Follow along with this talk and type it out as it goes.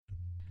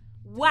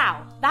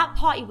Wow, that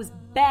party was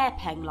bear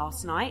peng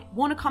last night.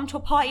 Wanna come to a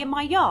party in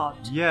my yard?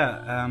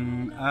 Yeah,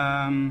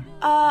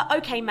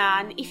 Okay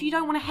man, if you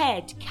don't want to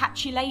head,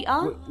 catch you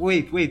later.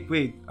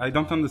 Wait, I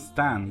don't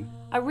understand.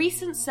 A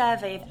recent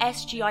survey of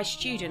SGI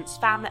students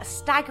found that a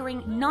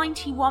staggering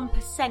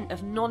 91%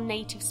 of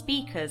non-native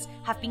speakers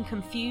have been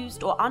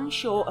confused or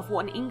unsure of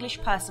what an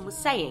English person was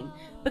saying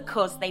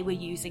because they were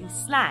using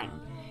slang.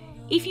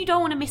 If you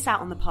don't want to miss out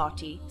on the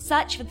party,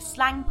 search for the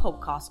Slang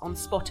Podcast on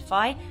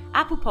Spotify,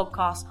 Apple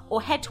Podcasts,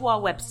 or head to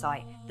our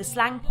website,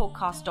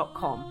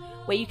 theslangpodcast.com,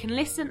 where you can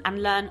listen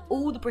and learn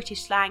all the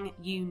British slang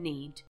you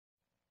need.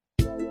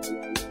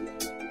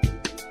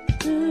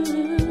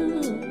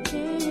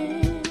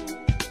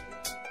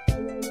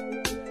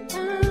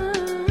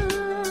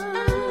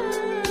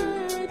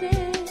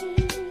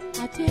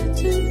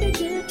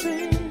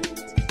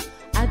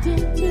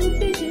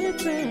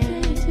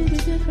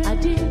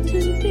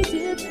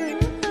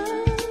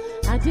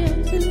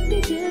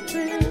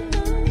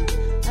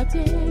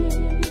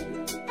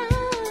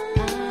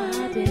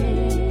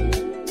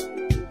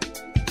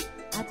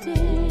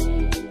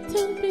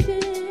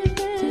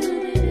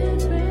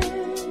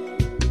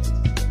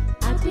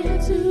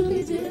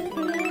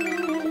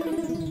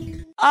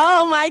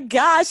 Oh my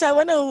gosh, I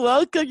want to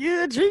welcome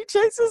you to Dream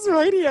Chasers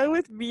Radio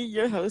with me,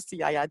 your host,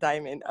 Yaya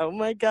Diamond. Oh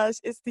my gosh,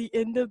 it's the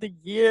end of the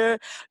year.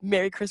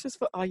 Merry Christmas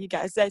for all you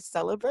guys that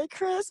celebrate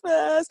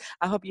Christmas.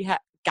 I hope you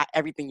got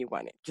everything you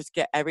wanted. Just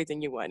get everything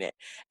you wanted.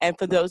 And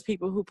for those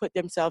people who put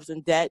themselves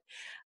in debt,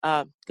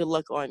 good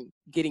luck on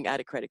getting out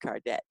of credit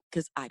card debt,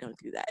 because I don't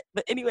do that.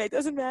 But anyway, it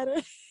doesn't matter.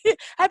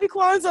 Happy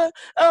Kwanzaa.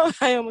 Oh,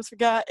 I almost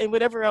forgot. And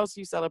whatever else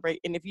you celebrate.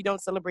 And if you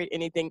don't celebrate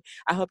anything,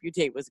 I hope your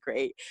date was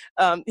great.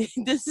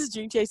 This is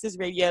Dream Chasers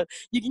Radio.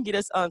 You can get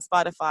us on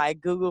Spotify,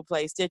 Google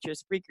Play, Stitcher,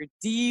 Spreaker,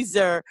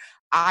 Deezer,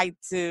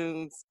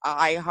 iTunes,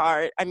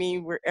 iHeart. I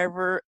mean,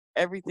 wherever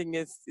everything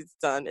is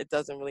done, it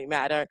doesn't really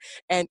matter.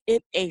 And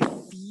in a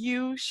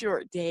few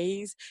short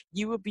days,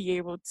 you will be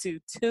able to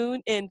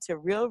tune into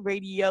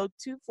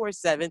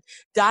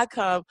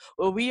realradio247.com,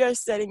 where we are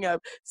setting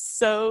up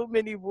so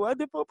many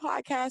wonderful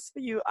podcasts for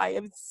you. I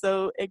am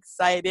so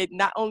excited.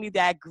 Not only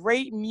that,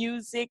 great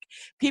music.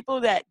 People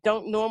that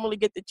don't normally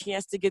get the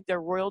chance to get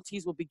their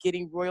royalties will be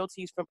getting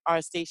royalties from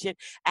our station.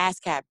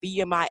 ASCAP,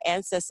 BMI,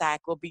 and SESAC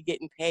will be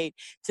getting paid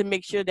to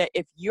make sure that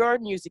if your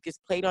music is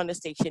played on the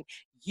station,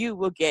 you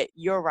will get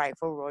your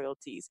rightful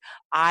royalties.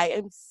 I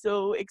am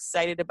so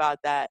excited about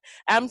that.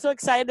 I'm so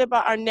excited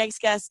about our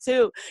next guest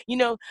too. You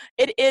know,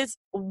 it is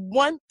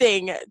one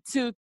thing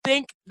to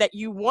think that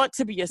you want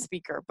to be a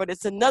speaker, but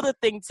it's another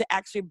thing to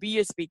actually be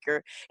a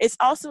speaker. It's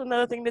also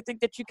another thing to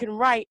think that you can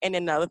write, and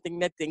another thing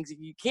that thinks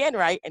you can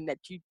write and that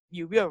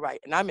you will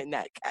write. And I'm in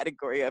that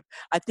category of,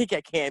 I think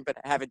I can, but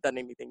I haven't done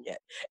anything yet.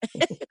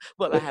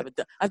 Well,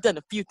 I've done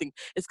a few things.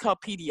 It's called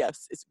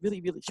PDFs. It's really,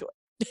 really short.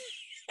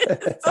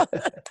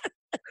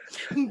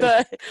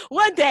 But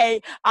one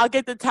day I'll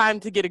get the time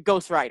to get a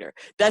ghostwriter.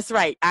 That's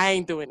right. I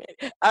ain't doing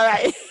it. All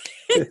right.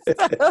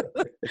 So,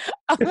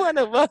 I want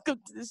to welcome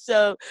to the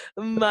show,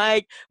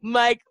 Mike.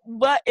 Mike,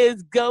 what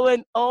is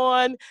going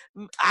on?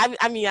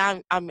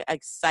 I'm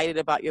excited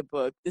about your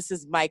book. This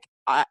is Mike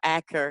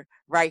Acker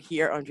right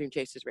here on Dream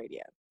Chasers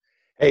Radio.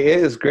 Hey, it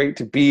is great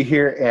to be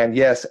here. And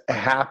yes,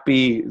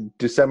 happy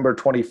December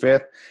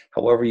 25th,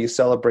 however you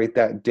celebrate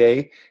that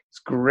day. It's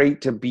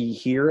great to be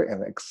here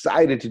and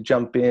excited to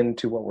jump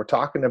into what we're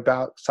talking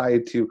about,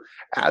 excited to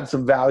add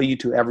some value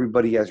to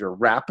everybody as you're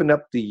wrapping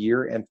up the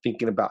year and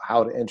thinking about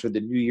how to enter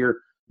the new year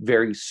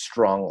very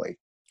strongly.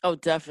 Oh,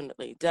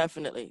 definitely.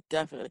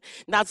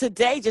 Now,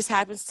 today just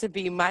happens to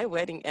be my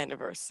wedding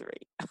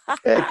anniversary.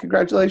 Hey,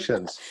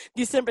 congratulations.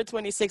 December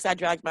 26th, I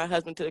dragged my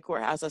husband to the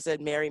courthouse. I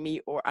said, marry me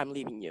or I'm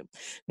leaving you.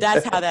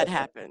 That's how that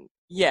happened.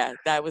 Yeah,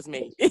 that was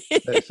me.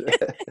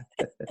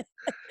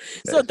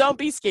 So don't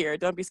be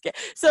scared.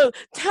 So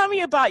tell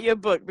me about your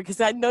book, because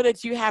I know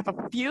that you have a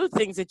few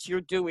things that you're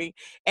doing,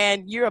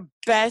 and you're a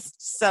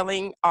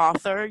best-selling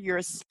author. You're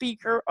a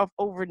speaker of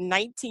over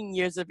 19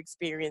 years of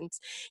experience.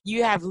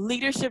 You have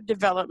leadership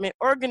development,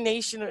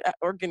 organizational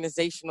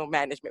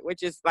management,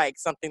 which is like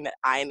something that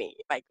I need,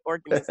 like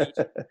organization.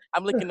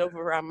 I'm looking over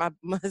around my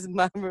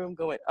room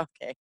going,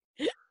 okay,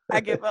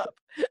 I give up.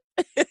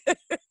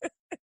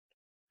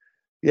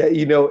 Yeah,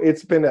 you know,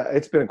 it's been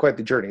quite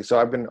the journey. So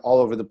I've been all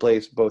over the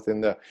place, both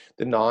in the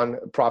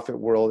non-profit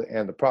world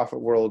and the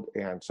profit world,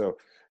 and so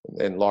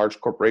in large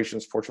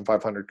corporations, Fortune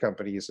 500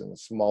 companies, and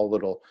small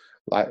little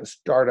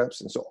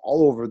startups, and so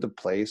all over the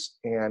place.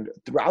 And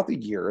throughout the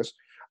years,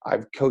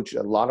 I've coached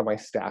a lot of my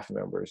staff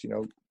members. You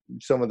know,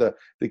 some of the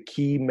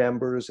key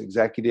members,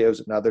 executives,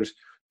 and others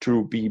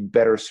to be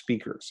better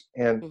speakers.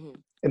 And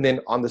and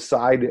then on the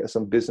side,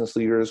 some business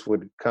leaders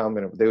would come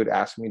and they would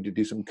ask me to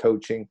do some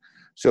coaching.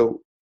 So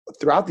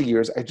throughout the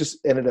years, I just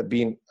ended up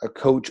being a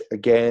coach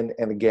again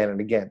and again and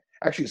again.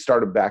 Actually, it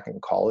started back in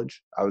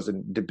college. I was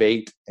in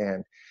debate,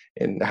 and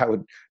I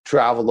would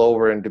travel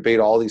over and debate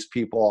all these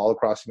people all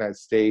across the United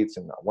States.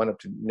 And I went up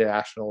to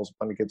nationals,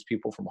 went against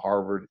people from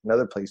Harvard and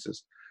other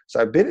places. So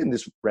I've been in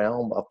this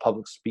realm of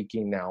public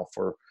speaking now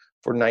for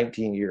for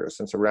 19 years,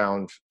 since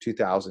around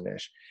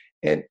 2000-ish.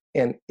 And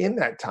in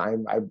that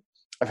time,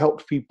 I've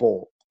helped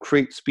people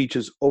create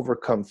speeches,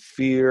 overcome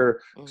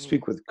fear,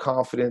 speak with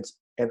confidence,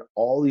 and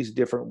all these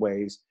different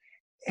ways.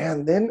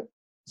 And then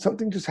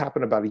something just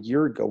happened about a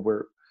year ago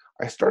where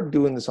I started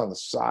doing this on the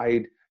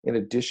side in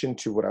addition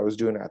to what I was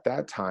doing at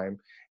that time,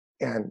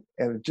 and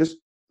just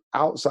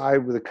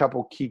outside with a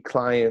couple key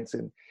clients,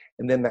 and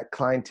then that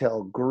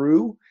clientele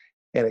grew,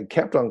 and it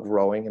kept on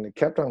growing, and it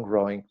kept on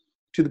growing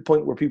to the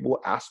point where people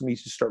asked me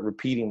to start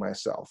repeating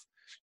myself.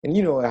 And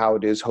you know how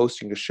it is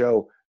hosting a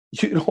show.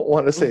 You don't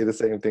want to say the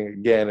same thing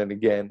again and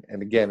again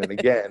and again and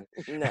again.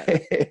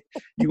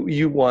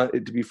 You want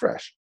it to be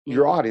fresh.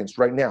 Your audience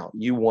right now,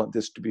 you want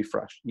this to be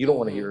fresh. You don't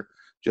want to hear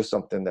just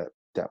something that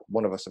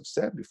one of us have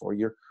said before.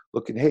 You're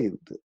looking, hey,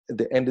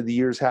 the end of the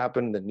year's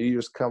happened, the New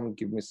Year's come,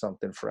 give me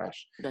something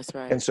fresh. That's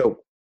right. And so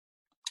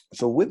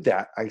with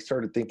that, I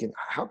started thinking,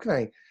 how can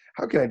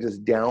I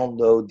just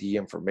download the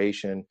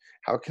information?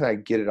 How can I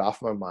get it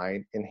off my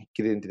mind and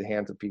get it into the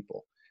hands of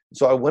people?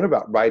 So I went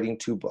about writing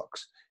 2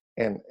 books,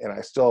 and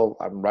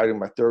I'm writing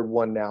my 3rd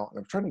one now, and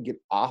I'm trying to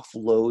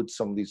offload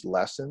some of these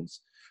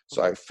lessons.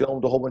 So I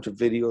filmed a whole bunch of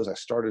videos. I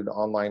started an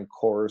online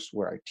course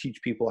where I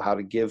teach people how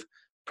to give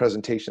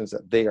presentations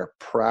that they are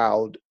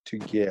proud to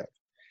give.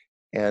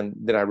 And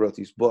then I wrote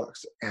these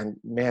books, and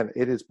man,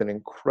 it has been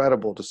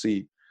incredible to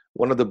see.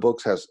 One of the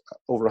books has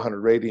over 100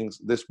 ratings.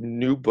 This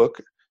new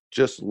book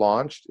just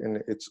launched,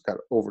 and it's got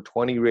over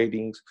 20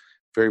 ratings,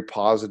 very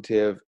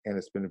positive, and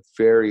it's been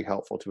very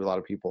helpful to a lot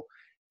of people,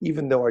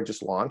 even though I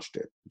just launched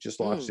it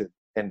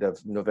end of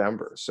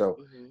November. So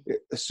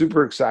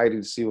super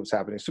excited to see what's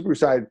happening. Super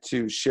excited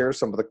to share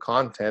some of the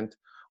content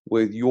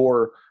with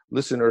your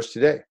listeners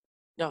today.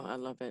 No, I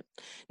love it.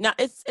 Now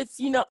it's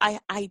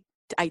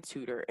I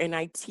tutor and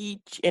I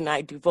teach and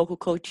I do vocal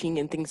coaching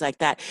and things like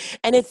that.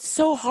 And it's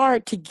so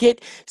hard to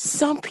get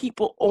some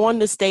people on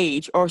the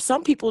stage or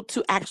some people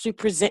to actually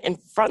present in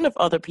front of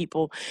other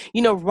people.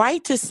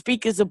 Right to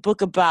Speak is a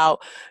book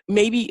about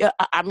maybe,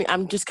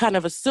 I'm just kind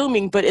of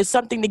assuming, but it's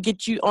something to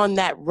get you on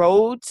that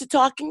road to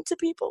talking to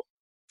people.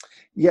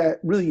 Yeah, it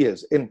really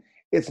is. And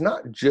it's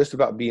not just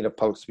about being a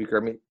public speaker. I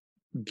mean,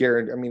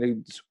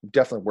 it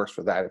definitely works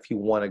for that if you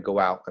want to go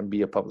out and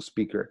be a public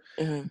speaker.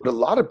 But a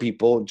lot of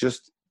people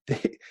just,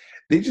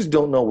 they just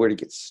don't know where to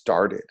get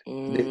started.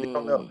 They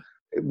don't know.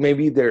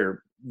 Maybe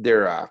they're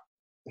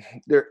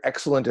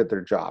excellent at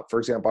their job. For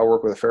example, I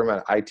work with a fair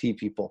amount of IT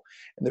people,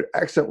 and they're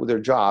excellent with their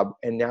job,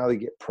 and now they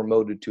get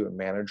promoted to a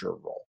manager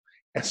role.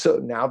 And so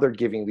now they're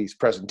giving these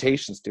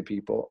presentations to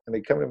people, and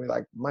they come to me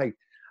like, Mike,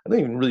 I don't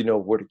even really know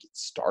where to get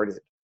started.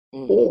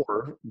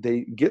 Or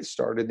they get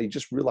started, they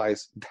just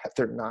realize that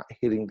they're not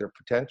hitting their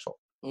potential.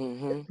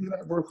 And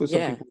I've worked with some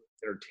people in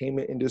the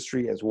entertainment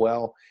industry as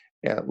well.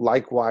 And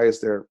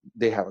likewise,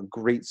 they have a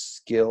great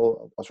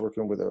skill. I was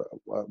working with a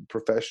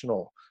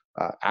professional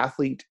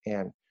athlete,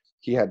 and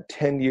he had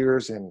 10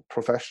 years in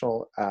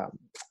professional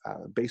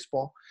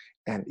baseball,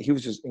 and he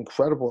was just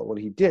incredible at what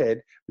he did.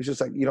 It was just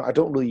like, I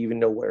don't really even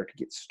know where to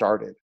get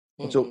started.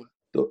 And so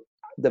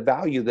the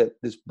value that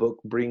this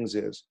book brings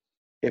is,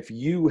 if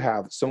you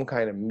have some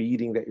kind of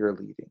meeting that you're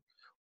leading,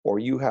 or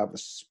you have a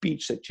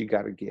speech that you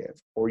got to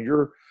give, or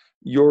you're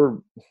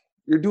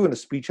doing a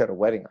speech at a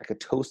wedding, like a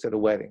toast at a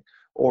wedding,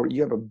 or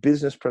you have a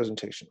business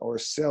presentation or a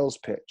sales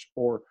pitch,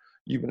 or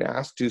you've been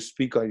asked to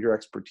speak on your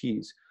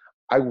expertise,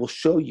 I will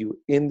show you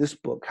in this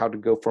book how to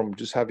go from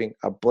just having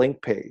a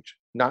blank page,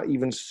 not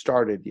even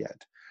started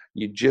yet,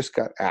 you just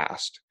got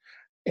asked,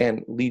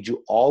 and lead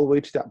you all the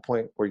way to that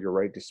point where you're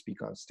ready to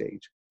speak on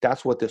stage.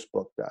 That's what this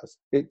book does.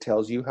 It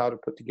tells you how to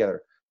put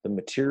together the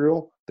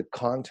material, the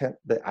content,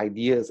 the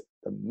ideas,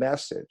 the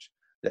message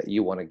that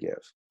you want to give.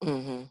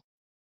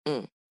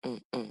 I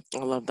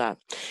love that.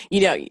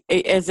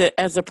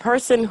 As a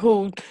person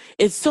who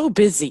is so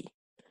busy,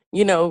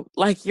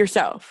 like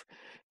yourself,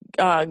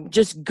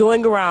 just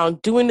going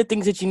around doing the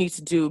things that you need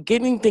to do,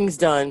 getting things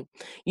done.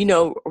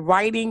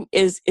 Writing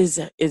is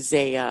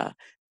scary.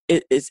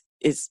 It's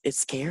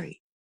scary.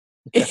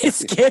 It's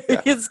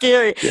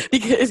scary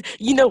because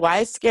why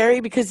it's scary?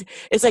 Because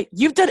it's like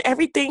you've done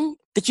everything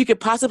that you could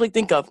possibly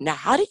think of. Now,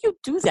 how do you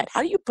do that?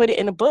 How do you put it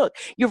in a book?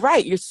 You're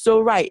right. You're so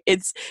right.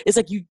 It's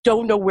like you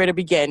don't know where to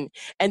begin,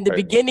 and the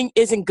beginning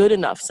isn't good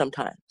enough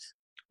sometimes.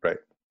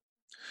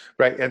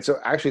 Right. And so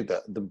actually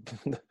the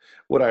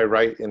what I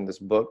write in this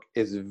book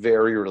is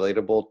very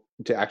relatable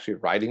to actually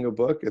writing a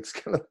book. It's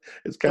kind of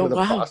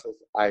the process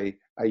I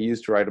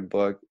use to write a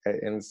book,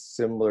 and it's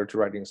similar to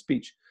writing a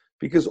speech,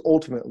 because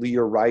ultimately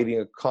you're writing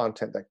a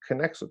content that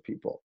connects with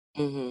people.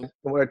 And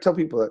when I tell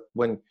people that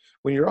when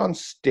you're on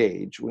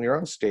stage,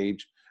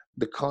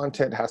 the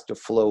content has to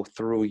flow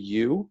through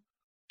you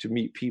to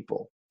meet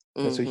people.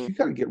 And so you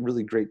got to get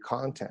really great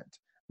content.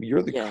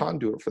 You're the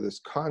conduit for this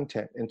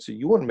content. And so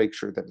you want to make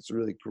sure that it's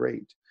really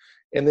great.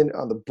 And then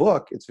on the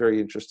book, it's very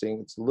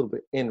interesting. It's a little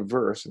bit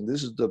inverse. And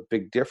this is the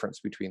big difference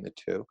between the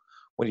two.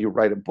 When you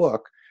write a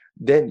book,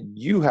 then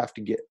you have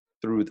to get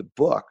through the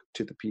book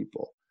to the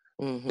people.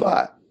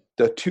 But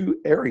the two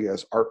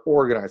areas are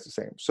organized the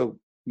same. So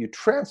you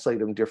translate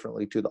them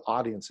differently to the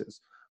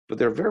audiences, but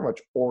they're very much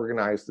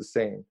organized the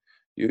same.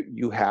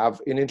 You have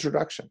an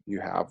introduction, you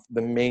have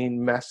the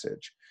main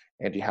message,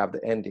 and you have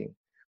the ending.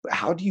 But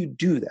how do you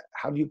do that?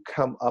 How do you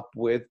come up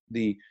with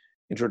the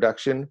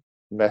introduction,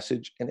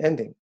 message, and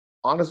ending?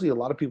 Honestly, a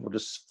lot of people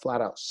just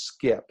flat out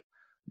skip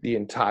the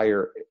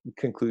entire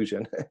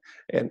conclusion.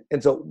 And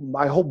so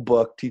my whole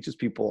book teaches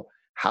people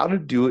how to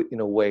do it in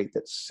a way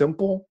that's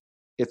simple,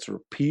 it's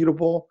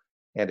repeatable,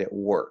 and it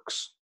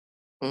works.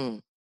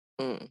 Mm,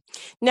 mm.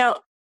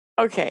 Now,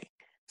 okay,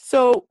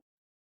 so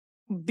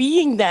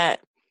being that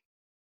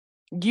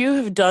you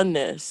have done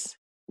this,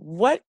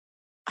 what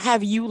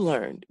have you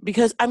learned?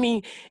 Because I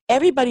mean,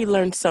 everybody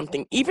learns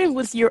something, even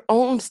with your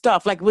own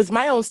stuff. Like with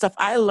my own stuff,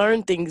 I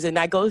learn things and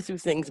I go through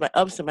things, my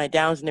ups and my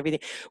downs and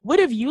everything. What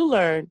have you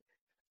learned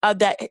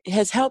that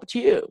has helped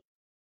you?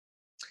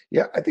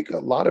 Yeah, I think a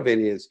lot of it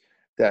is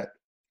that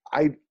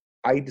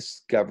I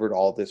discovered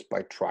all this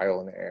by trial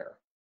and error.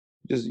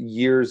 Just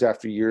years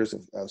after years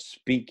of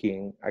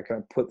speaking, I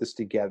kind of put this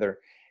together.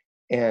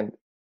 And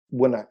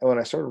when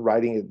I started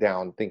writing it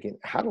down, thinking,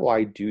 how do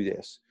I do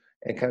this?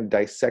 And kind of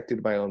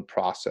dissected my own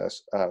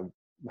process of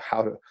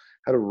how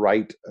to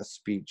write a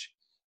speech,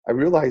 I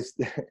realized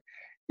that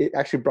it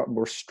actually brought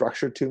more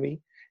structure to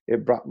me.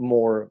 It brought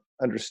more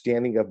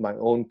understanding of my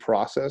own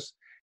process.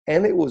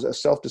 And it was a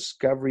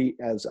self-discovery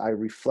as I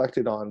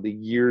reflected on the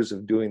years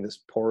of doing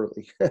this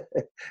poorly.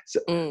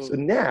 So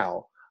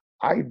now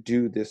I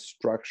do this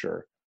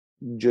structure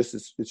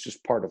it's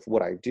just part of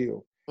what I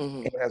do.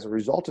 Mm-hmm. And as a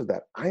result of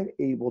that, I'm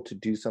able to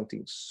do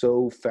something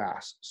so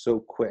fast, so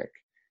quick.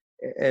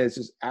 And it's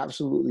just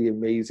absolutely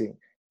amazing.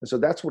 And so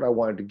that's what I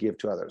wanted to give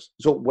to others.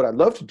 So what I'd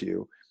love to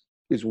do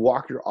is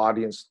walk your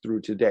audience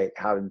through today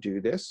how to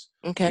do this.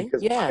 Okay.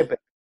 Because Yeah. I bet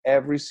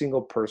every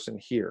single person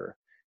here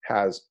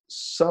has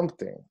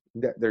something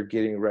that they're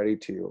getting ready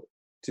to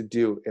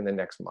do in the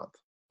next month.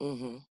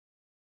 Mm-hmm.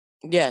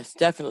 Yes,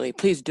 definitely.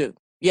 Please do.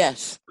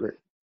 Yes. Great.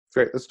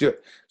 Let's do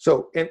it.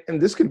 So,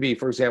 and this could be,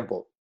 for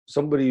example,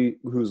 somebody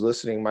who's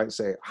listening might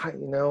say, I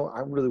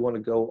really want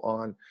to go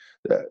on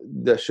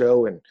the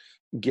show and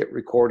get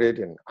recorded,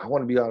 and I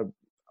want to be on,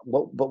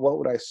 but what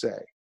would I say?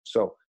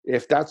 So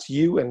if that's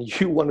you and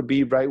you want to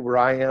be right where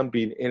I am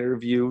being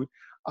interviewed,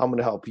 I'm going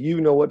to help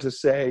you know what to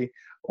say.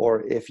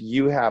 Or if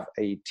you have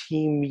a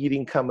team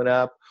meeting coming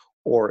up,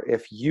 or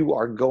if you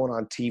are going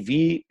on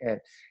TV,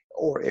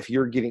 or if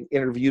you're getting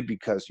interviewed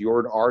because you're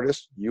an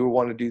artist, you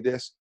want to do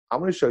this, I'm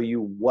going to show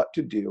you what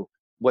to do,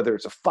 whether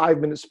it's a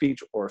 5-minute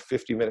speech or a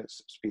 50-minute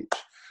speech.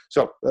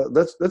 So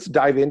let's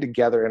dive in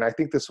together. And I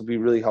think this will be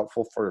really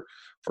helpful for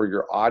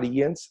your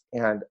audience.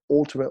 And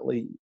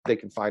ultimately, they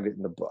can find it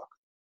in the book.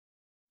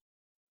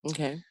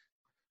 Okay.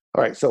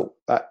 All right. So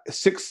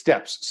 6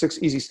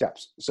 easy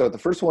steps. So the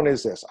first one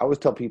is this. I always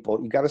tell people,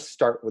 you got to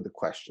start with the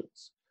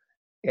questions.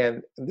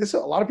 And this, a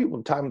lot of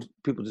people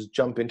just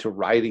jump into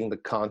writing the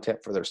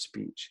content for their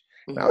speech.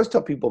 And I always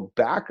tell people,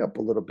 back up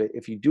a little bit.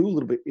 If you do a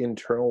little bit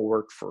internal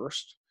work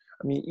first,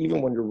 I mean,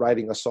 even when you're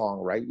writing a song,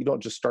 right? You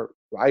don't just start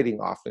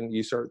writing often.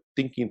 You start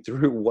thinking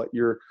through what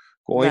you're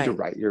going to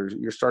write. You're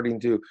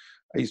starting to,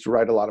 I used to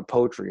write a lot of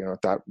poetry, and I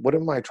thought, what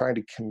am I trying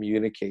to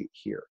communicate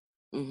here?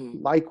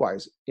 Mm-hmm.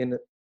 Likewise, in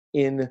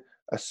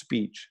a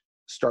speech,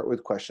 start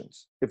with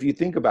questions. If you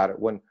think about it,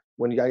 when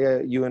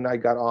you and I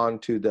got on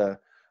to the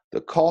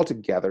call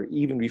together,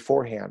 even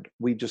beforehand,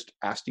 we just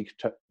asked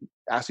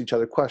each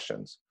other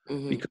questions,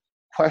 because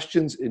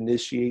questions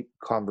initiate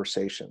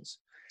conversations.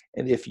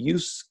 And if you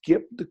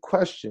skip the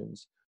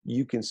questions,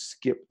 you can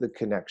skip the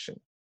connection.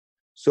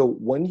 So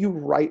when you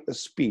write a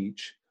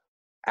speech,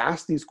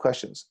 ask these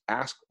questions.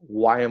 Ask,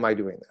 why am I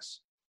doing this?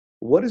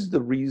 What is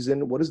the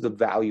reason? What is the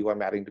value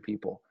I'm adding to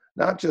people?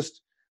 Not just,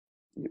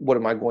 what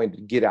am I going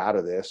to get out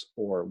of this?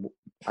 Or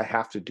I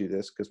have to do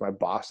this because my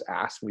boss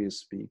asked me to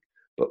speak.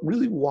 But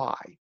really, why?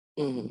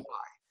 Mm-hmm.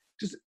 Why?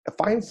 Just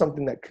find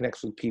something that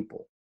connects with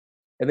people.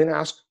 And then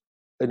ask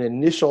an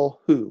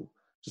initial who,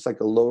 just like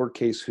a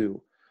lowercase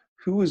who.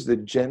 Who is the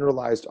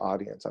generalized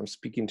audience? I'm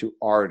speaking to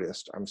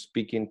artists. I'm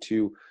speaking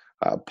to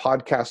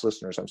podcast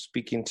listeners. I'm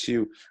speaking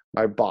to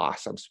my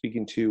boss. I'm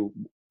speaking to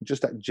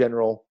just that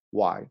general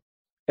why.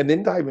 And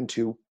then dive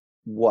into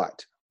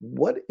what.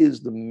 What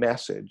is the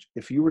message?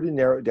 If you were to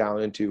narrow it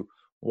down into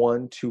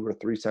 1, 2, or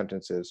 3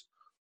 sentences,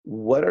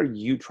 what are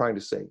you trying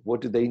to say?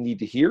 What do they need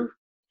to hear?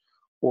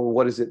 Or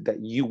what is it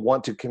that you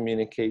want to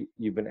communicate?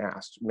 You've been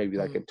asked, maybe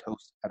like a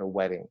toast at a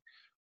wedding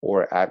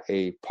or at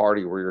a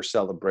party where you're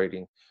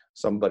celebrating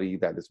somebody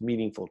that is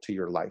meaningful to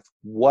your life.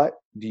 What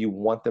do you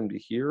want them to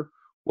hear?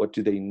 What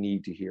do they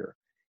need to hear?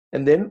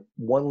 And then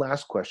one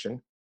last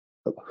question,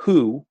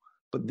 who,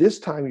 but this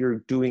time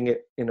you're doing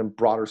it in a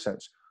broader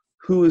sense.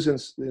 Who is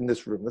in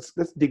this room?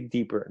 Let's dig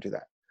deeper into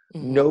that.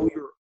 Mm-hmm. Know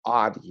your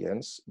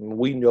audience.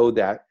 We know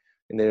that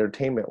in the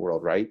entertainment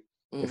world, right?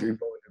 Mm-hmm. If you're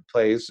going to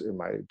plays,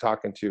 am I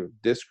talking to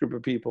this group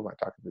of people? Am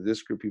I talking to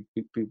this group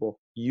of people?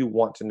 You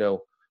want to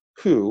know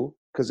who,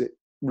 because it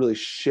really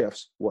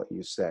shifts what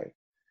you say.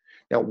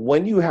 Now,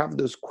 when you have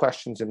those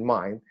questions in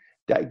mind,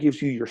 that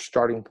gives you your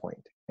starting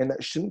point. And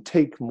that shouldn't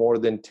take more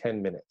than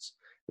 10 minutes.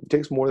 If it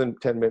takes more than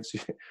 10 minutes,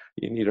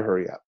 you need to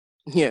hurry up.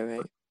 Yeah,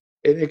 right.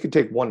 It could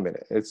take 1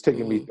 minute. It's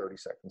taken me 30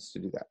 seconds to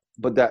do that.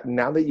 But that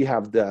now that you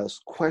have those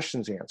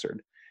questions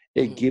answered,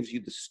 it gives you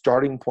the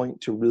starting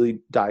point to really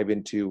dive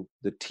into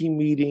the team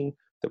meeting,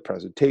 the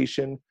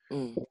presentation,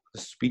 the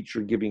speech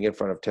you're giving in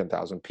front of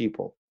 10,000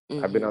 people.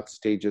 I've been on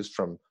stages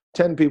from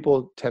 10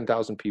 people,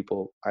 10,000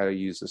 people. I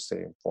use the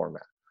same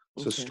format.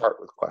 So start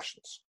with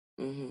questions.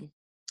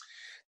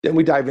 Then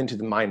we dive into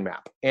the mind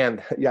map.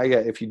 And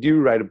if you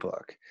do write a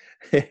book,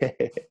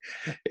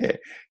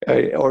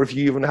 or if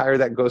you even hire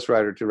that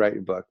ghostwriter to write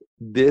your book,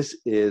 this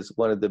is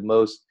one of the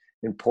most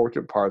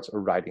important parts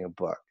of writing a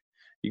book.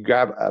 You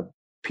grab a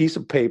piece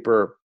of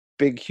paper,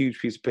 big, huge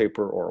piece of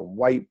paper, or a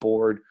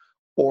whiteboard,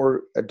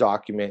 or a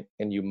document,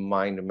 and you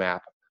mind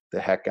map the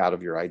heck out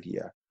of your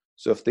idea.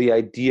 So if the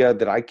idea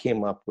that I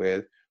came up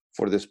with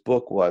for this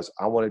book was,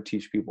 I want to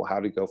teach people how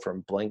to go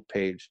from blank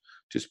page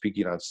to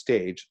speaking on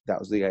stage, that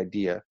was the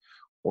idea.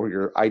 Or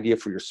your idea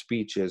for your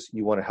speech is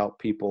you want to help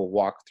people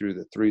walk through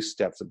the 3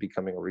 steps of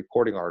becoming a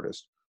recording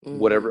artist,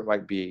 whatever it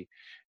might be.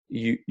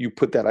 You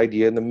put that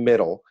idea in the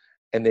middle,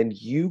 and then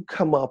you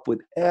come up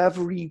with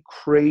every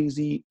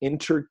crazy,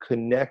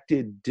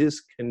 interconnected,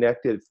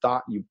 disconnected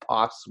thought you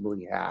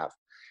possibly have.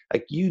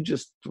 Like, you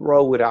just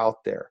throw it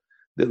out there,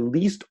 the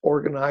least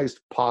organized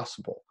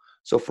possible.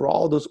 So for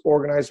all those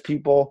organized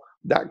people,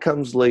 that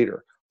comes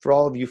later. For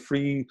all of you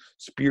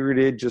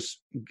free-spirited,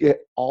 just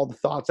get all the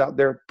thoughts out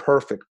there.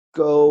 Perfect.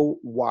 Go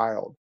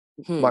wild.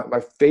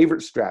 My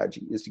favorite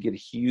strategy is to get a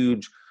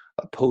huge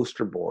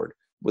poster board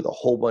with a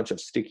whole bunch of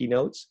sticky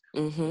notes.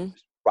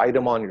 Write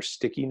them on your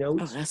sticky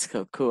notes. Oh, that's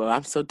so cool.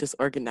 I'm so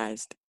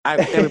disorganized.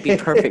 That would be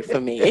perfect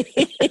for me.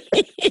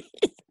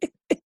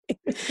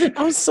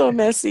 I'm so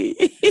messy.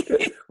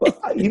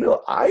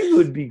 Well, I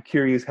would be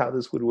curious how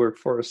this would work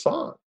for a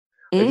song.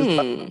 I just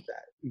thought about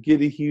that.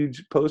 Get a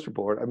huge poster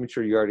board. I'm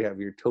sure you already have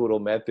your total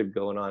method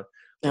going on.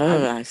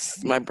 Oh,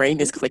 my brain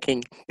is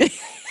clicking.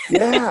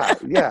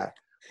 Yeah.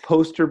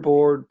 Poster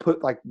board,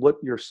 put like what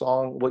you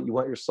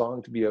want your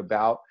song to be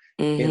about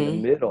in the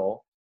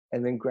middle,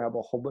 and then grab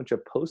a whole bunch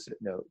of Post-it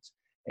notes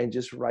and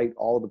just write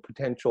all the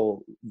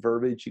potential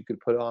verbiage you could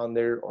put on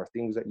there or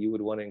things that you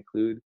would want to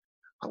include.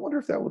 I wonder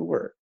if that would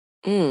work.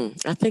 I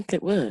think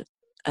it would.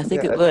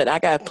 It would. I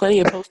got plenty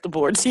of poster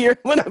boards here.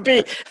 My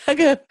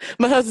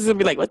husband's gonna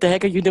be like, "What the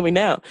heck are you doing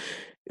now?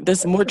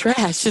 There's more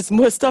trash. There's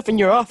more stuff in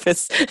your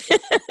office."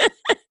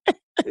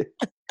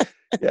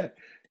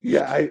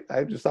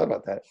 I just thought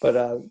about that.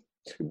 But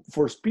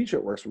for speech,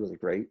 it works really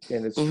great,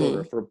 and it's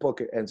shorter. For a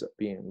book, it ends up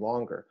being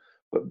longer.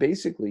 But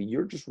basically,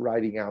 you're just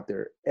writing out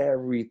there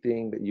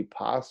everything that you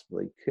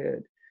possibly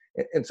could.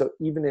 And so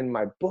even in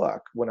my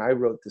book, when I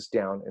wrote this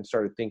down and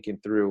started thinking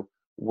through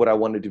what I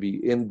wanted to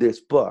be in this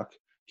book,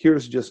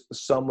 here's just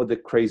some of the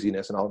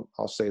craziness, and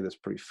I'll say this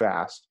pretty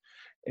fast,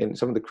 and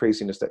some of the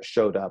craziness that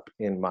showed up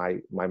in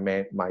my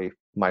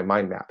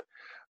mind map.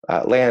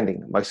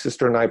 Landing, My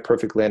Sister and I,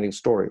 Perfect Landing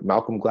Story.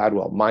 Malcolm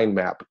Gladwell, mind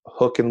map.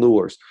 Hook and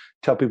lures.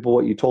 Tell people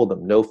what you told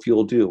them. No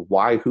fuel do.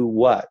 Why, who,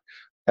 what.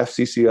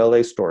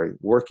 FCCLA story.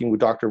 Working with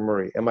Dr.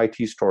 Murray.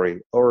 MIT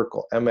story.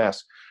 Oracle.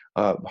 MS.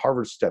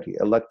 Harvard study.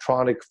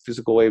 Electronic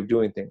physical way of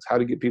doing things. How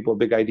to get people a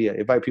big idea.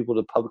 Invite people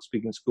to public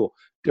speaking school.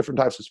 Different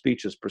types of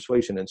speeches.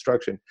 Persuasion,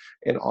 instruction,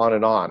 and on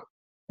and on.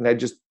 And I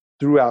just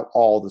threw out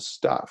all the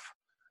stuff.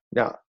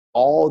 Now,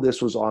 all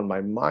this was on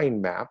my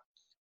mind map.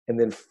 And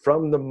then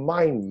from the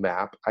mind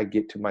map, I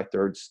get to my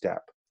 3rd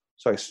step.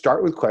 So I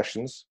start with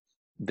questions,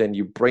 then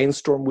you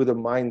brainstorm with a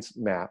mind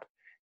map,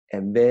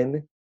 and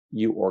then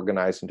you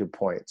organize into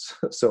points.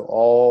 So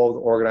all the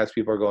organized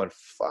people are going,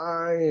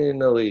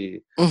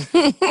 finally.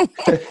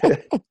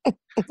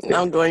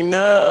 I'm going,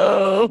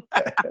 no.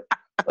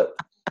 But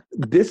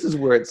this is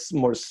where it's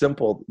more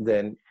simple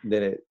than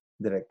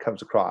it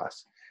comes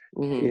across.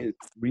 It's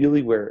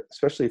really where,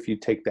 especially if you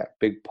take that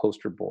big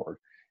poster board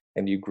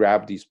and you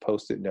grab these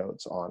Post-it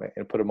notes on it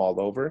and put them all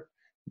over,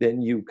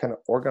 then you kind of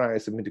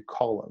organize them into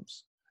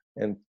columns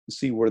and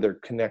see where they're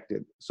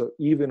connected. So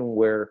even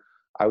where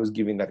I was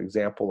giving that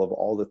example of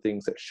all the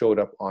things that showed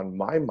up on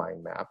my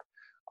mind map,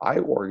 I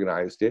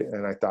organized it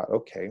and I thought,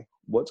 okay,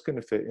 what's going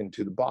to fit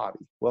into the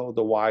body? Well,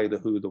 the why, the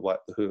who, the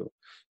what, the who.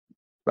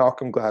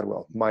 Malcolm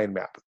Gladwell, mind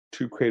map.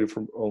 Too creative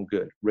for own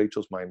good.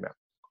 Rachel's mind map.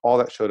 All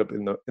that showed up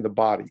in the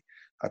body.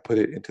 I put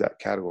it into that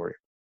category.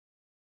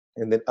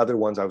 And then other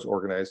ones I was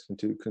organized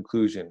into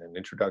conclusion and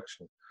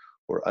introduction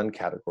or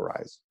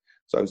uncategorized.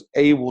 So I was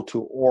able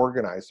to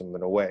organize them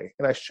in a way.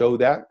 And I show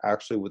that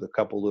actually with a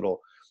couple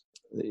little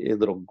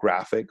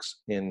graphics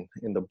in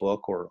the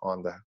book or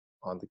on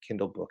the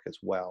Kindle book as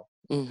well.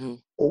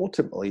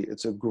 Ultimately,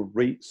 it's a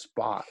great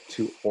spot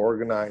to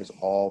organize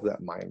all of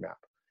that mind map.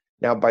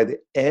 Now, by the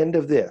end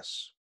of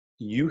this,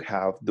 you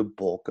have the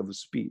bulk of a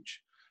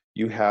speech.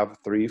 You have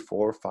 3,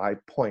 4, 5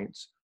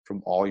 points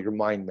from all your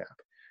mind map.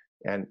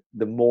 And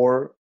the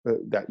more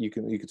that you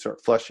can start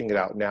fleshing it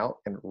out now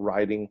and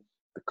writing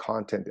the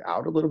content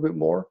out a little bit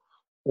more,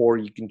 or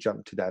you can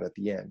jump to that at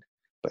the end.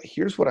 But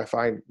here's what I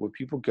find when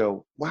people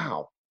go,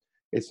 wow,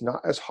 it's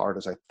not as hard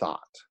as I thought.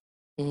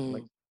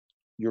 Like,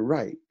 you're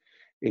right.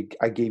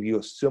 I gave you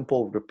a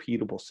simple,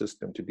 repeatable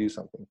system to do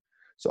something.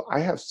 So I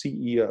have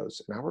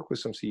CEOs, and I work with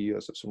some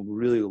CEOs of some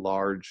really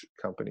large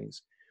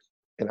companies.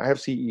 And I have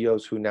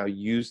CEOs who now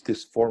use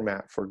this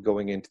format for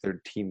going into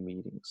their team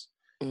meetings.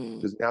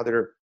 Because now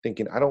they're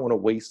thinking, I don't want to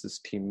waste this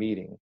team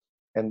meeting.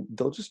 And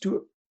they'll just do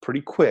it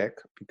pretty quick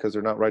because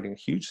they're not writing a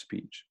huge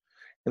speech.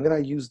 And then I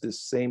use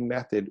this same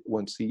method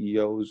when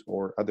CEOs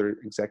or other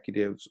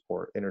executives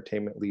or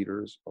entertainment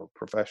leaders or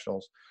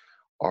professionals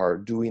are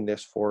doing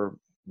this for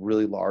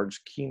really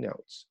large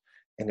keynotes,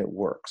 and it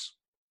works.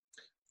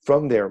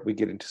 From there, we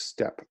get into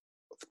step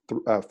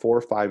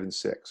 4, 5, and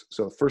 6.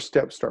 So the first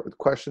step, start with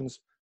questions,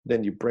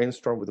 then you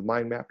brainstorm with a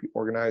mind map, you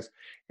organize,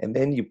 and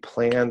then you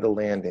plan the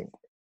landing.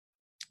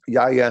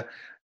 Yaya,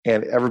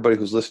 and everybody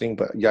who's listening,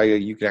 but Yaya,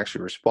 you can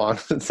actually respond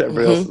since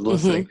everybody else is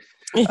listening.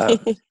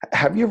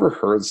 Have you ever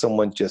heard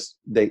someone just,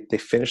 they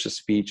finish a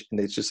speech and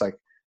it's just like,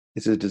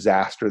 it's a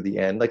disaster at the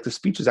end? Like the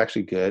speech is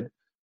actually good,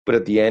 but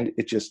at the end,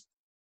 it just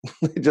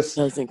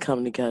doesn't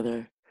come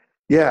together.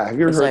 Yeah. Have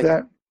you ever heard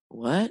that?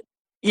 What?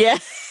 Yeah.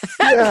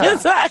 Yeah.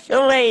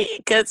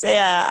 Because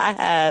I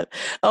have.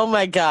 Oh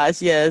my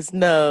gosh. Yes.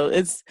 No.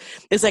 It's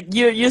like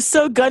you're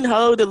so gung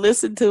ho to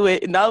listen to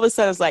it, and all of a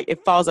sudden it's like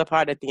it falls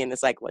apart at the end.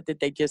 It's like, what did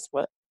they just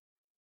what?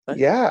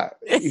 Yeah,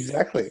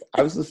 exactly.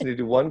 I was listening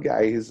to one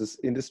guy. He's this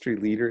industry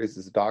leader. He's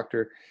this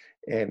doctor,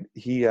 and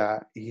he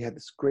had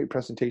this great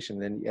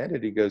presentation. And then he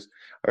ended. He goes,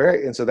 "All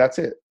right," and so that's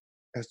it.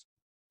 I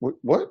was,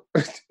 what?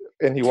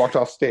 And he walked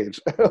off stage.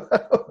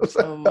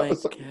 Oh my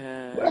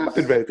god! What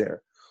happened right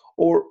there?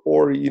 Or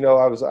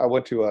I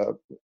went to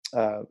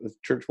a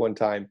church one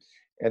time,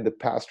 and the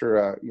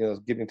pastor was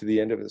getting to the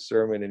end of his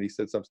sermon, and he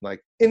said something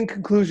like, "In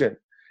conclusion,"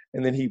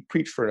 and then he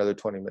preached for another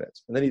 20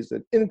 minutes, and then he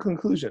said, "In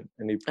conclusion,"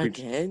 and he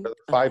preached for another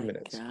 5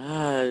 minutes.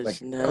 Gosh,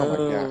 like, no. Oh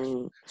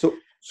my gosh!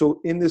 So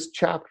in this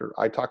chapter,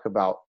 I talk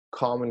about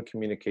common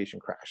communication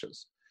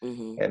crashes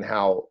and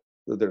how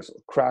there's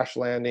crash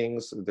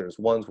landings. There's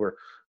ones where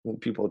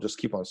people just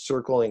keep on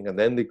circling and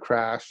then they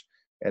crash,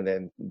 and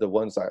then the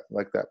ones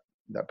like that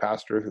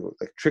pastor who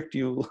like tricked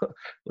you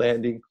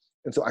landing.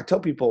 And so I tell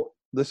people,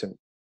 listen,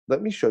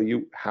 let me show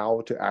you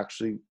how to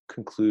actually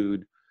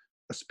conclude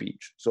a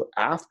speech. So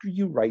after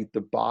you write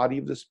the body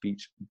of the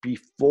speech,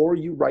 before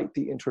you write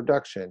the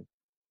introduction,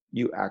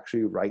 you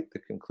actually write the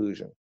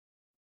conclusion.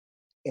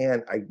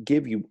 And I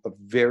give you a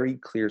very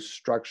clear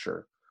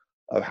structure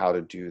of how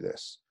to do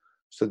this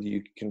so that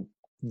you can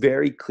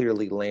very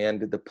clearly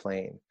land the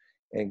plane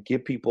and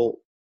give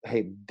people,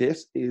 hey,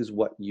 this is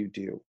what you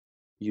do.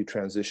 You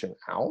transition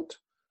out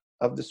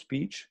of the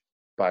speech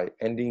by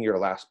ending your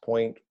last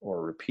point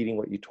or repeating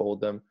what you told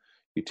them.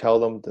 You tell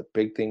them the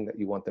big thing that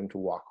you want them to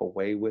walk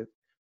away with.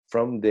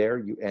 From there,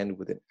 you end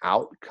with an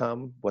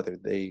outcome, whether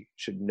they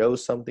should know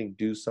something,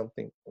 do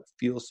something, or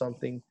feel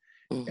something.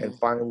 And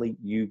finally,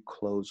 you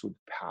close with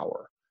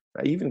power.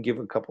 I even give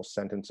a couple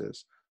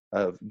sentences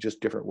of just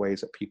different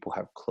ways that people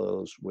have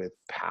closed with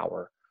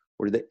power,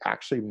 where they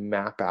actually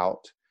map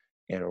out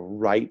and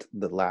write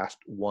the last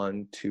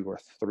 1, 2, or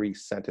 3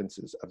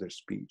 sentences of their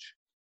speech.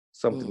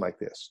 Something like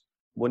this.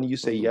 When you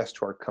say yes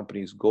to our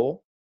company's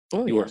goal,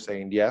 you are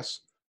saying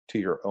yes to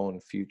your own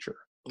future.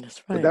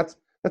 That's right. But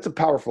that's a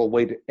powerful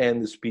way to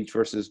end the speech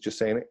versus just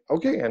saying,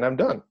 okay, and I'm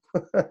done.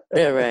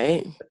 Yeah,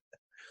 right.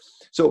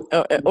 So,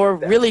 or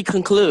really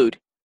conclude.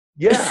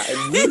 Yeah,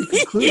 and really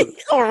conclude.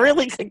 Or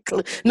really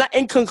conclude. Not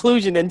in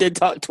conclusion and then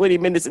talk 20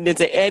 minutes and then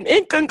say, and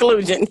in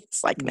conclusion.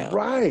 It's like, no.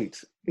 Right.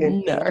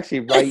 And actually,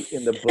 right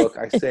in the book,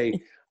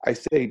 I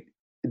say,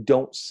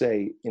 don't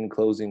say in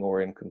closing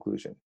or in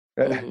conclusion.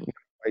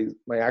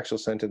 My actual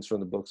sentence from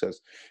the book says,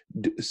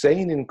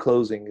 saying in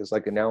closing is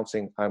like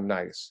announcing I'm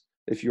nice.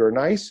 If you're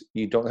nice,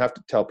 you don't have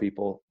to tell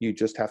people. You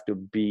just have to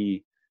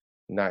be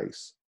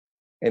nice.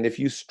 And if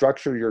you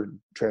structure your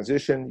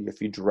transition,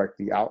 if you direct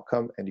the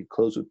outcome and you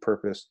close with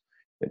purpose,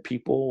 then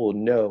people will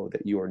know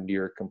that you are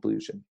near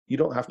conclusion. You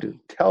don't have to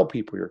tell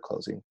people you're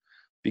closing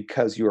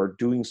because you are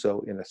doing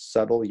so in a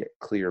subtle yet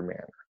clear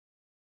manner.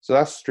 So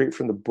that's straight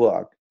from the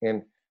book.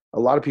 And a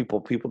lot of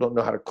people don't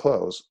know how to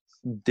close.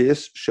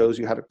 This shows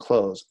you how to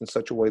close in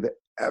such a way that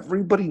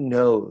everybody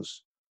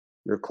knows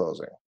you're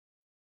closing.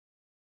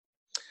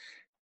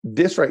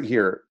 This right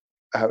here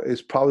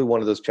is probably one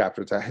of those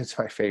chapters that is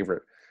my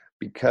favorite,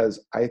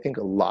 because I think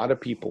a lot of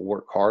people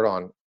work hard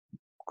on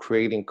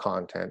creating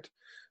content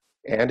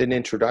and an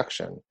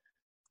introduction,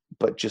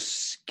 but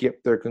just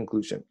skip their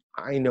conclusion.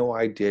 I know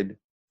I did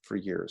for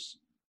years.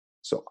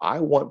 So I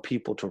want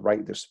people to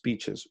write their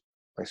speeches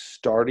by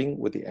starting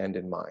with the end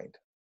in mind.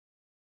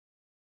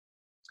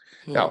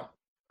 Now,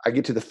 I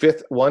get to the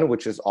 5th one,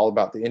 which is all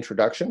about the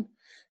introduction.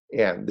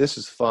 And this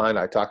is fun.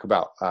 I talk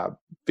about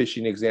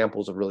fishing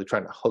examples of really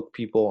trying to hook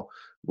people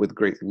with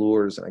great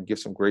lures. And I give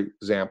some great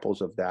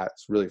examples of that.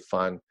 It's really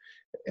fun.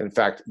 In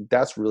fact,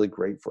 that's really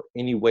great for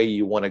any way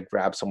you want to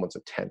grab someone's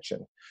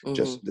attention,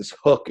 just this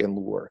hook and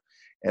lure.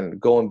 And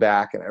going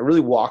back, and I really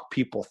walk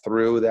people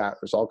through that.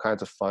 There's all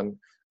kinds of fun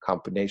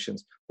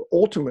combinations. But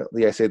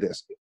ultimately, I say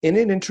this, in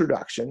an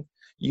introduction,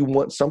 you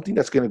want something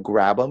that's going to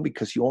grab them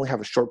because you only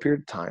have a short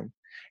period of time.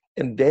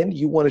 And then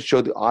you want to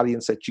show the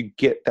audience that you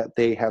get that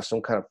they have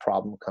some kind of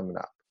problem coming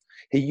up.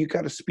 Hey, you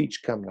got a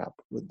speech coming up.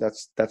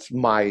 That's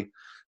my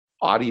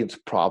audience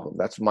problem.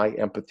 That's my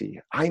empathy.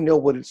 I know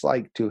what it's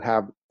like to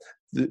have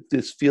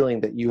this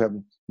feeling that you have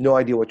no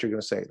idea what you're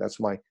going to say. That's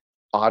my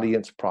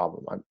audience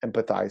problem. I'm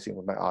empathizing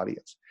with my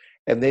audience.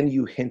 And then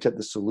you hint at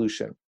the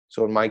solution.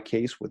 So in my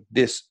case with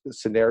this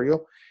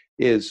scenario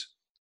is,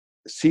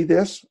 see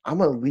this? I'm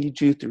going to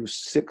lead you through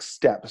 6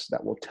 steps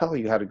that will tell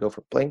you how to go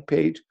from blank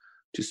page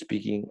to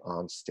speaking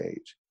on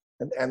stage.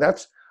 And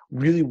that's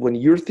really, when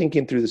you're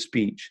thinking through the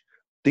speech,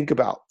 think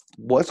about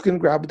what's going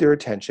to grab their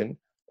attention.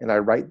 And I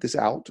write this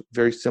out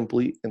very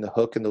simply in the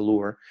hook and the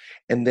lure.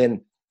 And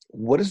then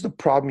what is the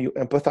problem you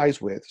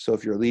empathize with? So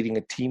if you're leading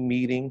a team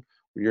meeting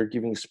or you're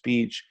giving a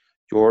speech,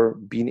 you're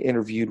being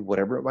interviewed,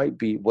 whatever it might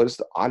be, what is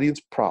the audience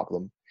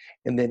problem?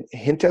 And then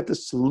hint at the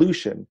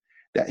solution.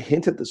 That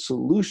hint at the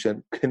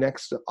solution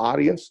connects the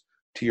audience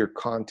to your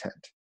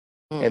content.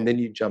 And then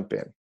you jump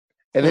in.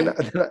 And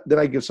then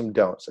I give some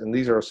don'ts. And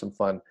these are some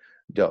fun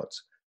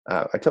don'ts.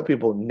 I tell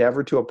people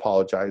never to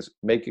apologize,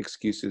 make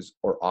excuses,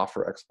 or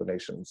offer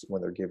explanations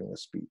when they're giving a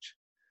speech.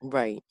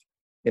 Right.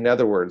 In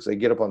other words, they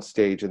get up on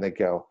stage and they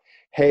go,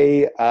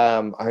 hey,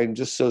 I'm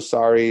just so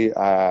sorry.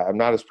 I'm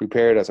not as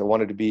prepared as I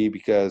wanted to be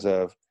because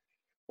of,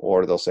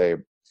 or they'll say,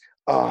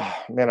 oh,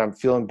 man, I'm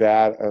feeling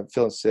bad. I'm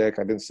feeling sick.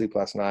 I didn't sleep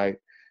last night.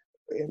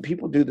 And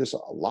people do this a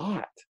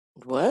lot.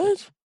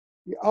 What?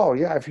 Oh,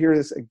 yeah. I've heard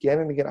this again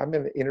and again. I'm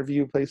in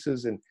interview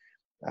places and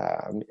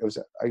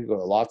I go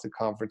to lots of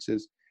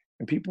conferences.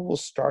 And people will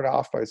start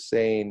off by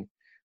saying,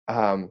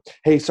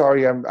 hey,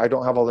 sorry, I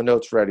don't have all the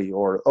notes ready.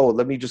 Or, oh,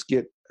 let me just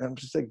get, I'm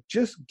just like,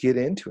 just get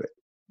into it.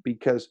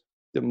 Because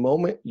the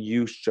moment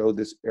you show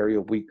this area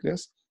of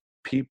weakness,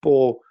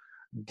 people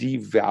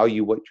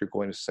devalue what you're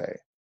going to say.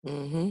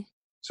 Mm-hmm.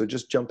 So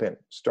just jump in,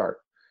 start.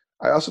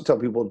 I also tell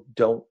people,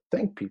 don't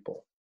thank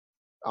people.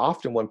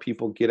 Often when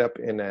people get up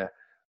in a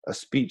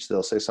speech,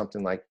 they'll say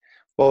something like,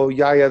 well,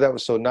 yeah, that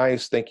was so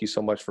nice. Thank you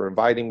so much for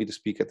inviting me to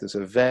speak at this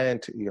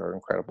event. You're an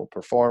incredible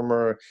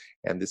performer,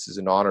 and this is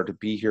an honor to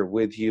be here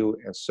with you.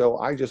 And so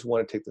I just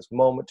want to take this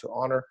moment to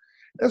honor.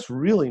 That's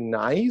really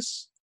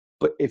nice.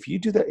 But if you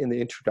do that in the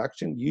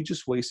introduction, you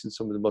just wasted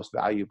some of the most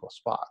valuable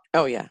spots.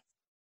 Oh, yeah.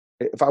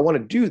 If I want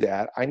to do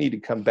that, I need to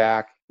come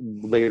back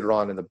later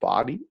on in the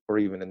body or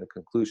even in the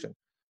conclusion.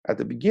 At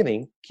the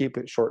beginning, keep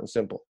it short and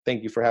simple.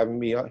 Thank you for having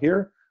me out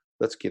here.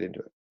 Let's get into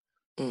it.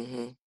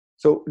 Mm-hmm.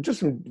 So just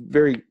some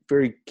very,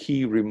 very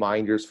key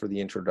reminders for the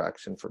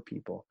introduction for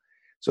people.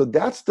 So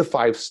that's the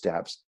 5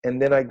 steps.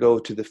 And then I go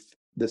to the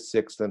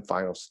 6th and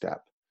final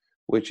step,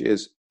 which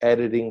is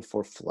editing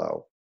for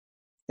flow.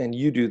 And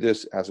you do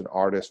this as an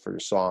artist for your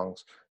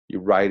songs.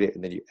 You write it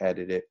and then you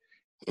edit it.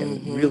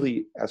 And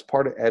really, as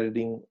part of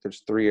editing,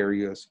 there's 3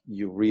 areas.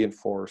 You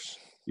reinforce,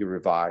 you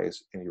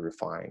revise, and you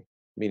refine.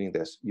 Meaning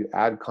this, you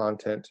add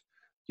content,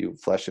 you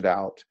flesh it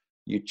out,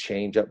 you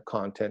change up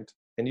content,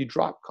 and you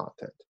drop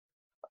content.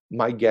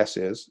 My guess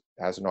is,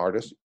 as an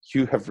artist,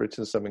 you have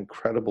written some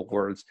incredible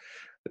words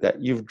that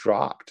you've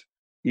dropped,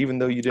 even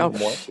though you didn't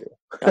want to.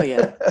 Oh,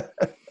 yeah.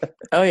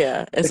 Oh,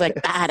 yeah. It's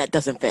like, that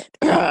doesn't fit.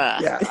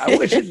 Yeah, I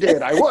wish it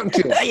did. I want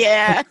to.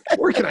 Yeah.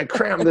 Where can I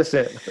cram this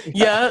in?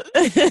 Yeah.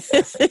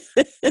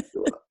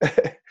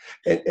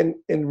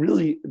 and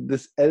really,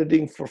 this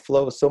editing for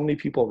flow, so many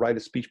people write a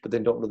speech, but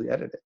then don't really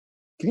edit it.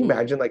 Can you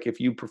imagine, like, if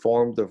you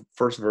performed the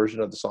first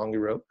version of the song you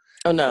wrote?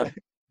 Oh, no.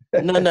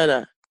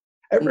 No.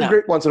 Every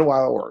great once in a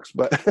while it works,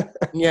 but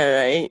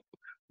yeah, right.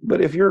 But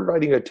if you're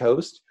writing a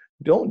toast,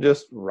 don't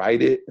just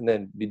write it and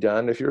then be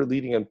done. If you're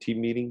leading a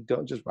team meeting,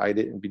 don't just write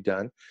it and be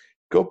done.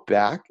 Go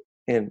back,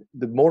 and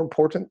the more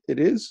important it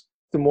is,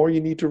 the more you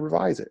need to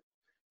revise it,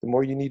 the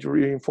more you need to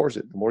reinforce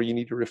it, the more you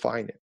need to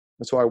refine it.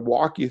 And so I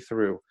walk you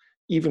through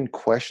even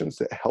questions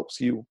that helps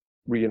you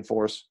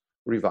reinforce,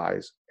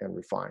 revise, and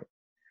refine.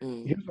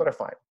 Here's what I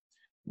find.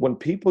 When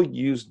people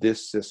use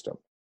this system,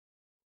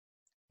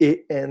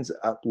 it ends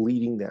up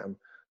leading them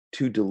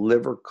to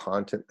deliver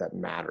content that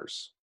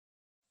matters.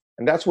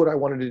 And that's what I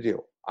wanted to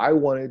do. I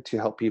wanted to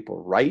help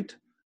people write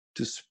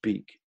to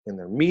speak in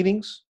their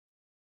meetings,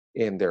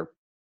 in their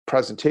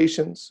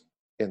presentations,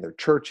 in their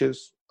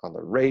churches, on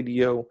the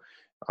radio,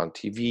 on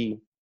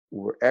TV,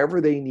 wherever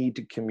they need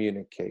to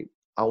communicate.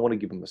 I want to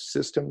give them a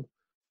system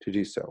to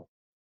do so.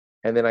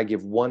 And then I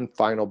give one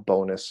final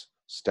bonus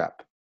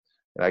step.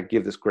 And I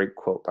give this great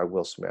quote by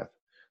Will Smith.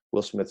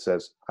 Will Smith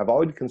says, I've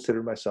always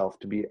considered myself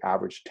to be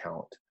average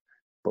talent,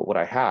 but what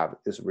I have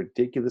is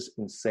ridiculous,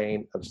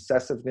 insane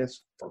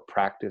obsessiveness for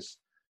practice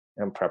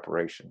and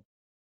preparation.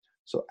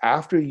 So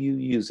after you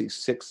use these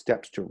 6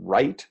 steps to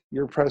write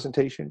your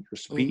presentation, your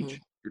speech,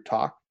 your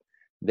talk,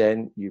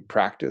 then you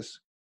practice,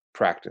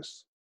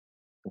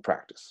 and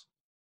practice.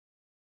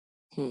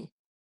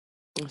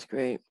 That's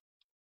great.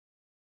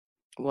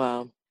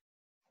 Wow.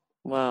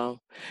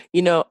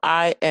 You know,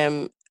 I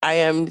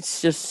am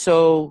just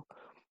so,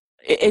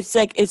 it's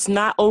like, it's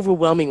not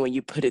overwhelming when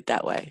you put it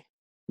that way.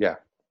 Yeah.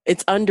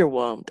 It's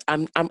underwhelmed.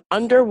 I'm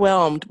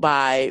underwhelmed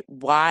by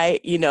why,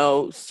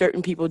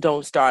 certain people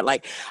don't start.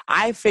 Like,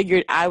 I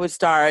figured I would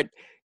start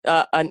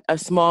a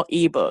small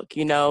ebook,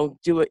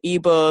 do an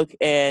ebook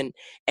and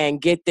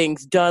get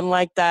things done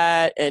like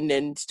that, and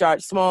then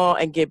start small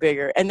and get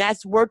bigger. And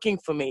that's working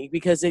for me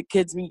because it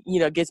gets me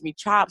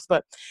chops.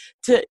 But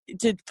to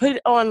put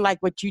it on like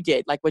what you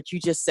did, like what you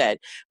just said,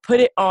 put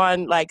it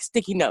on like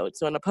sticky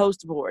notes on a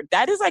poster board.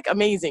 That is like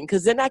amazing,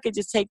 because then I could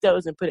just take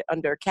those and put it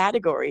under a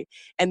category,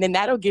 and then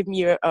that'll give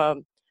me a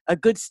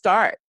good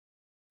start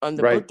on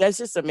the book. Right. That's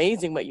just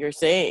amazing what you're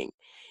saying.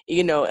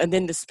 And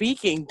then the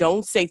speaking,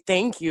 don't say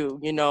thank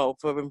you,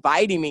 for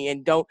inviting me,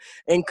 and don't,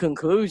 in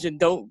conclusion,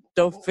 don't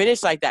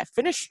finish like that.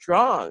 Finish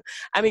strong.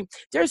 I mean,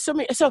 there's so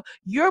many. So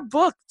your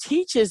book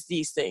teaches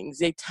these things.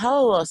 They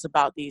tell us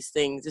about these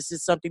things. This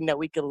is something that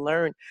we can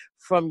learn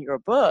from your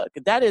book.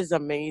 That is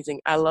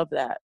amazing. I love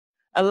that.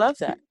 I love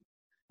that.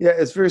 Yeah,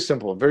 it's very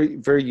simple, very,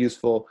 very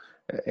useful.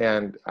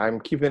 And I'm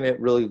keeping it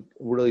really,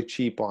 really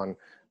cheap on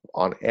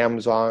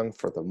Amazon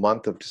for the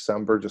month of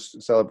December, just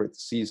to celebrate the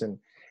season.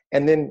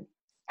 And then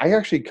I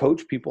actually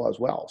coach people as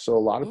well. So a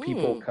lot of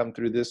people come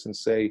through this and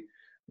say,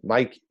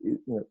 Mike,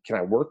 can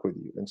I work with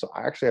you? And so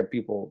I actually have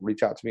people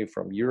reach out to me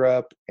from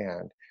Europe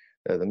and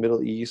the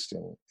Middle East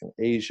and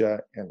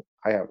Asia. And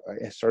I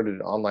started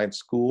an online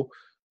school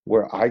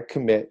where I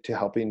commit to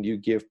helping you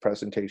give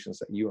presentations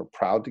that you are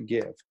proud to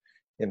give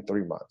in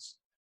 3 months.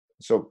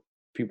 So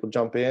people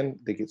jump in,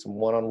 they get some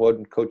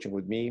one-on-one coaching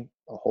with me,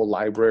 a whole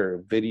library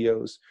of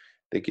videos.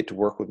 They get to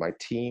work with my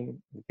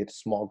team, they get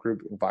small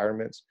group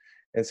environments.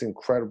 And it's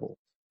incredible,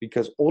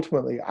 because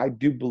ultimately I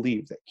do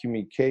believe that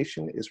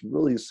communication is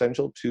really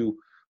essential to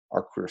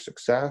our career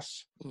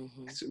success.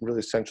 Mm-hmm. It's really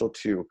essential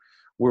to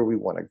where we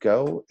want to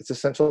go. It's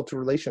essential to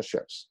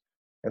relationships.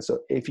 And so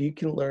if you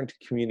can learn to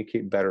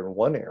communicate better in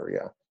one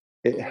area,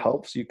 it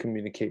helps you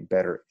communicate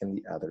better in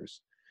the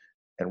others.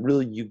 And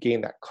really, you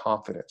gain that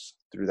confidence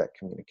through that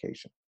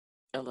communication.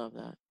 I love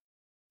that.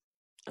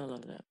 I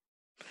love that.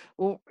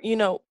 Well,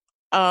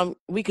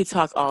 we could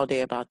talk all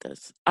day about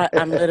this.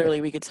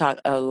 We could talk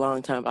a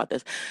long time about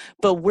this.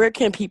 But where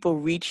can people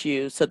reach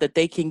you so that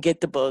they can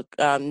get the book?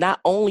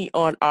 Not only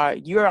on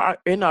you're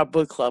in our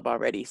book club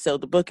already. So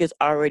the book is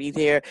already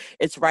there.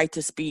 It's Right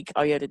to Speak.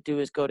 All you have to do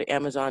is go to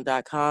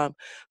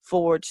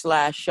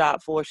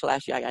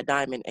Amazon.com/shop/Yaya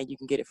Diamond, and you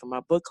can get it from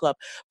our book club.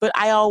 But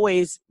I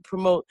always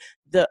promote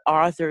the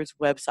author's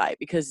website,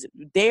 because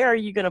there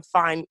you're going to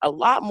find a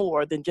lot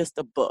more than just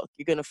a book.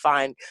 You're going to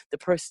find the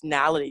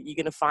personality. You're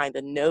going to find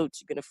the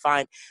notes. You're going to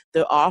find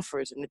the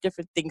offers and the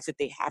different things that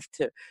they have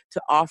to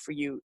offer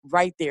you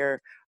right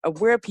there.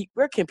 Where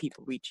can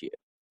people reach you?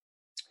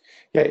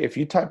 Yeah, if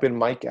you type in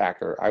Mike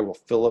Acker, I will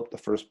fill up the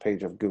first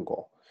page of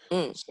Google.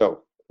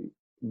 So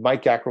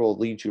Mike Acker will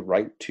lead you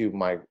right to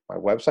my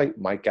website,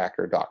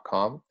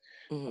 mikeacker.com.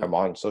 I'm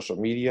on social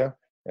media,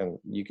 and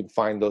you can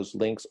find those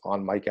links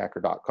on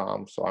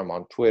mikeacker.com. So I'm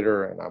on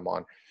Twitter, and I'm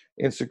on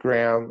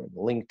Instagram, and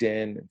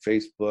LinkedIn, and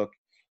Facebook.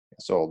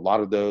 So a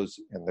lot of those,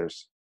 and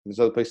there's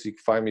other places you can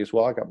find me as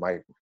well. I got my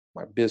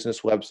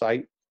business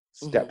website,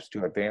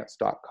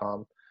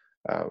 stepstoadvance.com.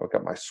 I've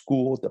got my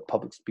school, the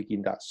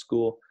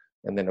publicspeaking.school,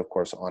 and then of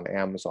course on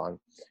Amazon.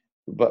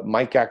 But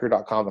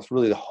mikeacker.com is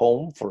really the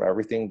home for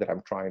everything that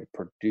I'm trying to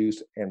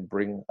produce and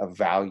bring a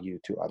value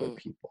to other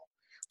people.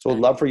 So I'd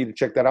love for you to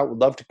check that out. Would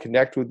love to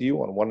connect with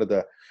you on on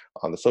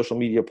the social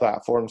media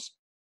platforms.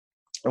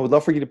 And would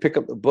love for you to pick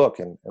up the book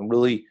and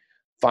really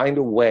find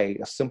a way,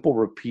 a simple,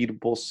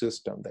 repeatable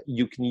system that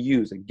you can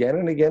use again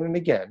and again and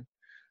again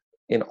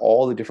in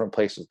all the different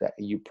places that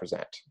you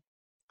present.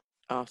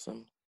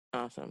 Awesome.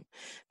 Awesome.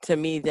 To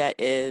me,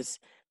 that is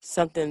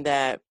something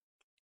that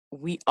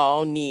we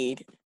all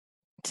need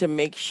to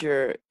make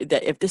sure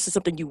that if this is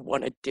something you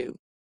want to do,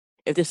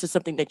 if this is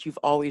something that you've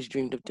always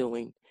dreamed of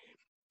doing,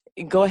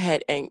 go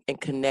ahead and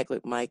connect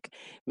with Mike.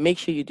 Make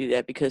sure you do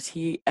that, because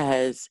he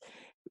has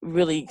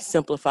really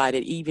simplified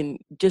it, even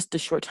just the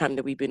short time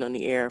that we've been on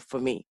the air for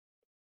me.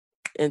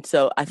 And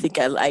so I think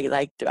I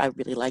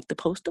really like the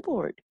poster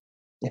board.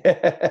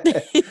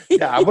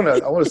 Yeah, I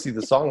want to see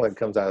the song that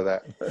comes out of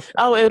that.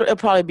 Oh, it'll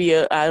probably be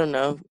I don't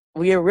know.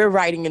 We're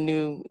writing a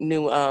new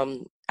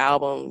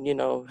album. You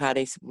know how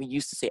we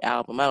used to say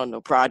album. I don't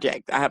know,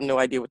 project. I have no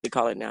idea what they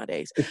call it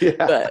nowadays. Yeah.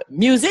 But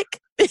music.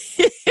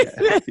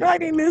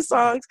 Writing new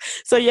songs.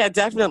 So yeah,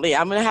 definitely.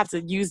 I'm gonna have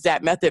to use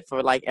that method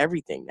for like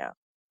everything now.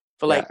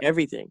 For like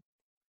everything.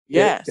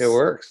 Yes. It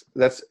works.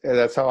 That's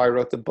how I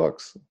wrote the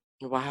books.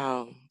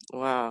 Wow.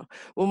 Well,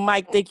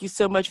 Mike, thank you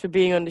so much for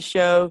being on the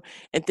show,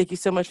 and thank you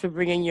so much for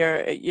bringing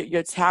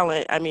your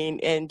talent. I mean,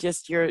 and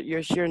just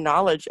your sheer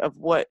knowledge of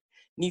what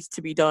needs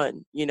to be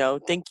done.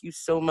 Thank you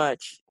so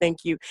much. Thank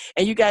you.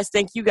 And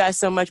thank you guys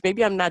so much.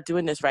 Maybe I'm not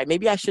doing this right.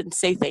 Maybe I shouldn't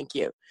say thank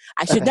you.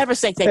 I should never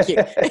say thank you.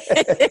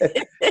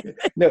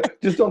 No,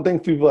 just don't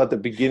thank people at the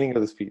beginning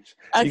of the speech.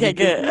 Okay,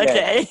 good.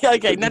 Okay.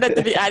 Not at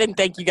I didn't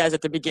thank you guys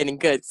at the beginning.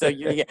 Good. So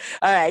yeah.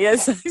 All right.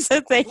 Yes.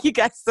 So thank you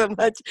guys so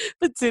much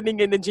for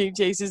tuning in to Dream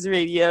Chasers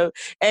Radio.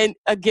 And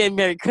again,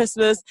 Merry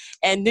Christmas,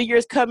 and New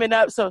Year's coming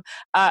up. So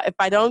if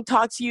I don't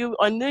talk to you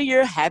on New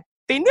Year, Happy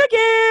New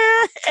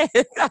Year!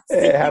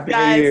 Happy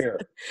New Year!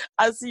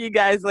 I'll see you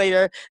guys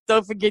later.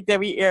 Don't forget that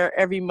we air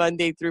every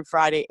Monday through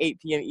Friday, 8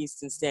 p.m.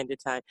 Eastern Standard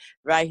Time,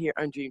 right here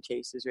on Dream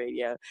Chasers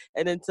Radio.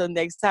 And until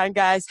next time,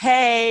 guys,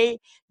 hey,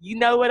 you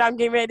know what I'm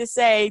getting ready to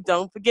say.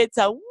 Don't forget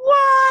to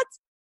what?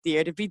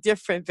 Dare to be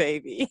different,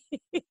 baby.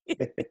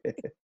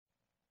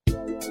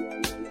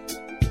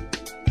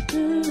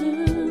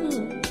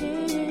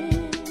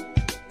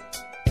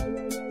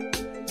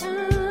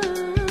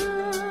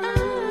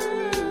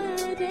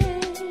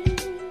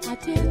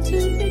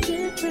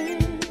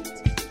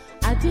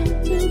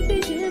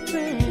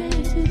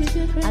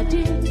 I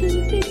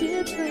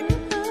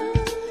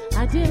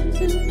dare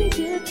to be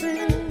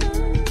different.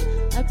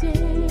 I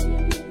dare.